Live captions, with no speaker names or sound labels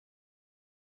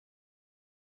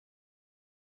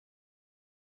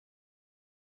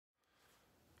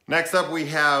Next up, we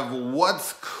have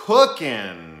What's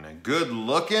Cooking? Good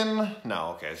looking?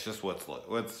 No, okay, it's just what's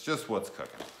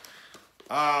cooking.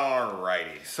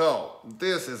 Alrighty, so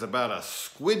this is about a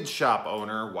squid shop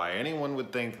owner. Why anyone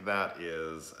would think that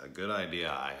is a good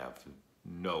idea, I have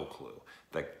no clue.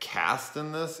 The cast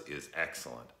in this is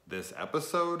excellent. This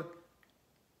episode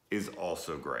is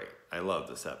also great. I love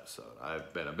this episode.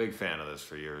 I've been a big fan of this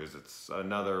for years. It's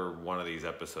another one of these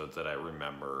episodes that I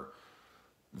remember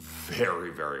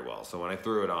very, very well. So when I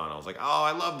threw it on, I was like, oh,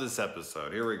 I love this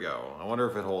episode. Here we go. I wonder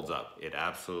if it holds up. It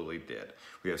absolutely did.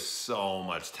 We have so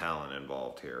much talent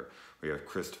involved here. We have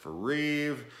Christopher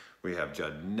Reeve. We have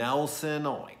Judd Nelson.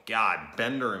 Oh my God,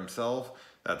 Bender himself.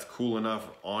 That's cool enough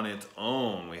on its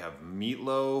own. We have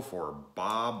Meatloaf or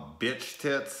Bob Bitch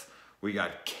Tits. We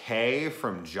got Kay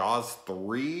from Jaws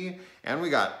 3. And we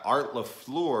got Art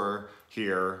LaFleur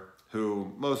here,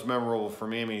 who most memorable for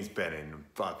me, I mean, he's been in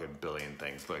fucking billion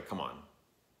things, but come on.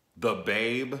 The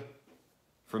Babe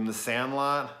from The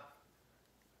Sandlot,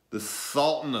 the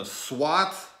Sultan of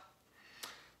SWAT,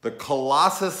 the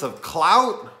Colossus of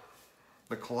Clout,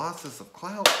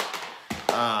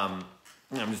 I'm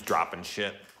just dropping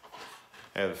shit.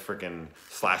 I have a freaking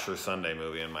Slasher Sunday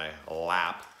movie in my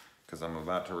lap because I'm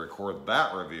about to record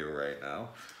that review right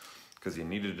now because you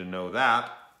needed to know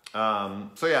that.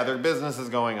 So yeah, their business is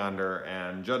going under,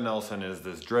 and Judd Nelson is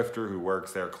this drifter who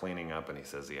works there cleaning up, and he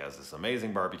says he has this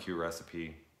amazing barbecue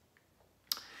recipe.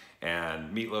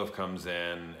 And Meatloaf comes in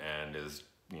and is,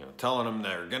 telling them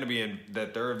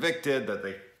that they're evicted, that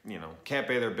they, can't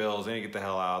pay their bills, they need to get the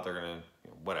hell out, they're gonna,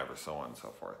 whatever, so on and so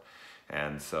forth.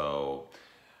 And so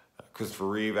Christopher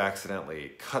Reeve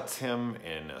accidentally cuts him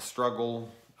in a struggle.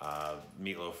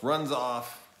 Meatloaf runs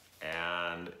off,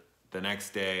 and the next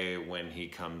day when he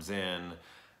comes in,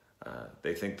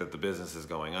 they think that the business is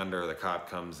going under. The cop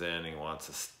comes in, he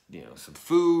wants some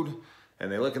food,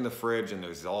 and they look in the fridge and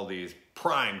there's all these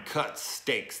prime cut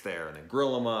steaks there, and they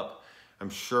grill them up. I'm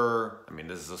sure,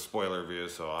 this is a spoiler review,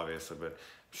 so obviously, but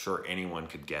I'm sure anyone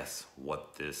could guess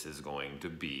what this is going to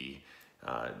be.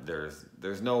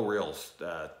 There's no real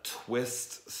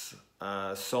twists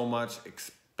so much,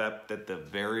 except at the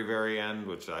very, very end,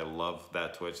 which I love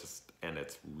that twist. And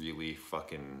it's really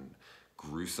fucking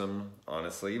gruesome,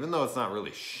 honestly. Even though it's not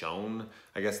really shown,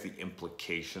 I guess the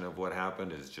implication of what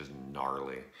happened is just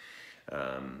gnarly.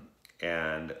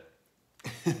 And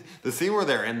the scene where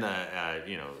they're in the,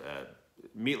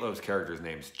 Meatloaf's character's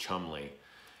name's Chumley.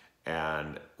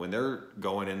 And when they're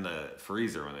going in the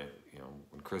freezer,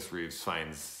 when Chris Reeves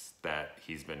finds that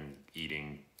he's been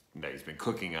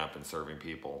cooking up and serving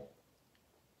people,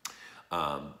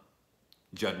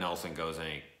 Judd Nelson goes and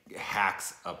he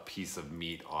hacks a piece of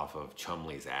meat off of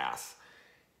Chumley's ass,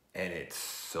 and it's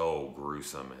so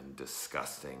gruesome and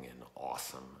disgusting and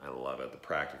awesome. I love it. The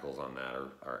practicals on that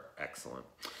are excellent.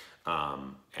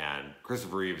 And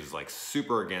Christopher Reeves is like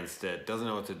super against it, doesn't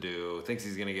know what to do, thinks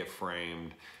he's gonna get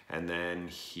framed, and then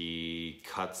he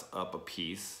cuts up a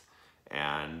piece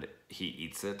and he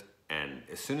eats it, and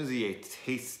as soon as he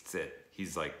tastes it,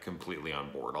 he's like completely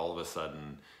on board. All of a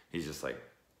sudden, he's just like,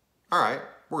 all right,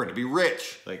 we're gonna be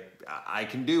rich. Like, I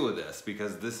can do this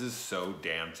because this is so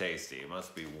damn tasty. It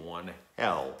must be one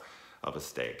hell of a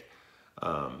steak.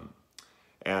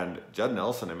 And Judd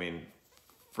Nelson,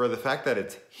 for the fact that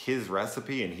it's his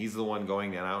recipe and he's the one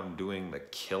going out and doing the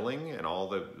killing, and all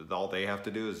they have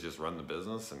to do is just run the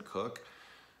business and cook,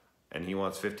 and he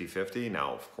wants 50-50.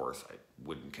 Now, of course, I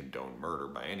wouldn't condone murder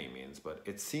by any means, but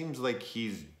it seems like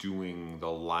he's doing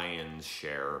the lion's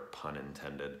share, pun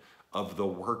intended, of the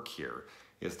work here.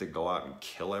 He has to go out and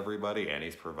kill everybody, and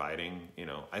he's providing,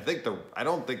 I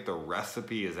don't think the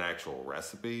recipe is actual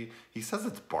recipe. He says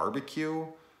it's barbecue,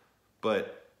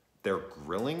 but they're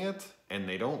grilling it and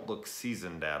they don't look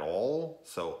seasoned at all.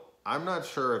 So I'm not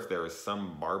sure if there is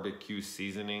some barbecue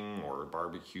seasoning or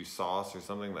barbecue sauce or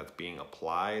something that's being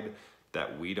applied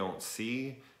that we don't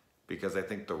see, because I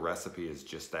think the recipe is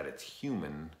just that it's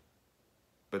human.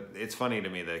 But it's funny to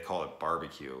me they call it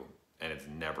barbecue, and it's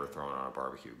never thrown on a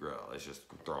barbecue grill. It's just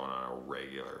thrown on a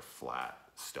regular flat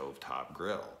stovetop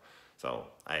grill. So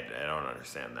I don't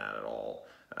understand that at all.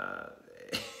 I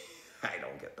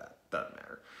don't get that. Doesn't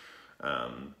matter.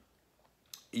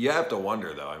 You have to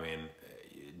wonder, though.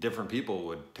 Different people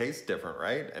would taste different,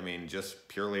 right? Just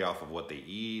purely off of what they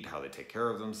eat, how they take care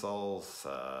of themselves,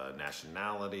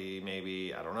 nationality,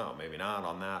 maybe. I don't know. Maybe not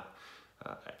on that.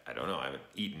 I don't know. I haven't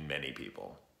eaten many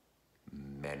people.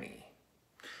 Many.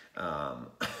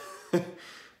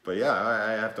 But yeah,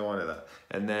 I have to wonder that.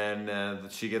 And then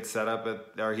he gets set up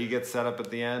at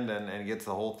the end and gets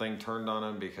the whole thing turned on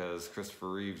him because Christopher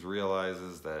Reeves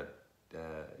realizes that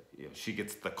she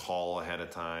gets the call ahead of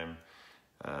time.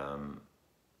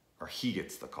 Or he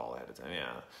gets the call ahead of time,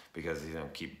 yeah, because he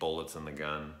don't keep bullets in the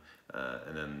gun.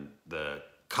 And then the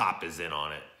cop is in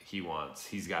on it.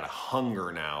 He's got a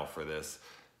hunger now for this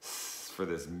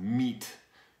meat.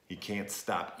 He can't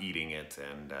stop eating it,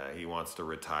 and he wants to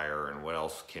retire. And what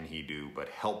else can he do but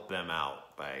help them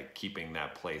out by keeping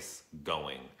that place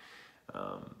going?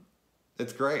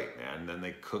 It's great, man. And then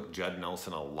they cook Judd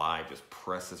Nelson alive, just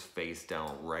press his face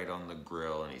down right on the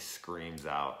grill, and he screams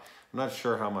out. I'm not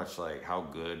sure how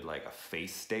good like a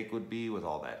face steak would be with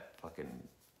all that fucking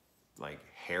like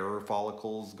hair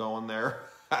follicles going there.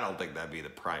 I don't think that'd be the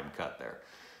prime cut there,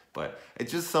 but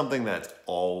it's just something that's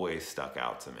always stuck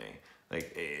out to me.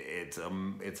 Like it's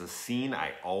a scene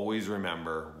I always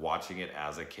remember watching it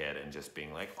as a kid and just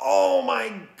being like, oh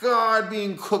my God,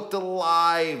 being cooked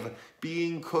alive.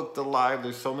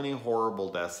 There's so many horrible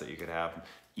deaths that you could have.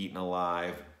 Eaten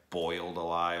alive, boiled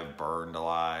alive, burned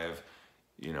alive,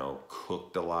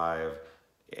 cooked alive.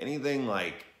 Anything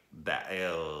like that.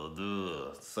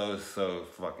 So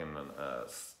fucking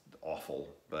awful.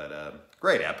 But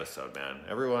great episode, man.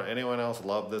 Anyone else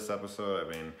love this episode? I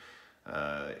mean,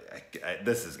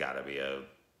 this has got to be a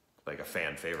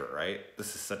fan favorite, right?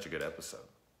 This is such a good episode.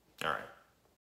 All right.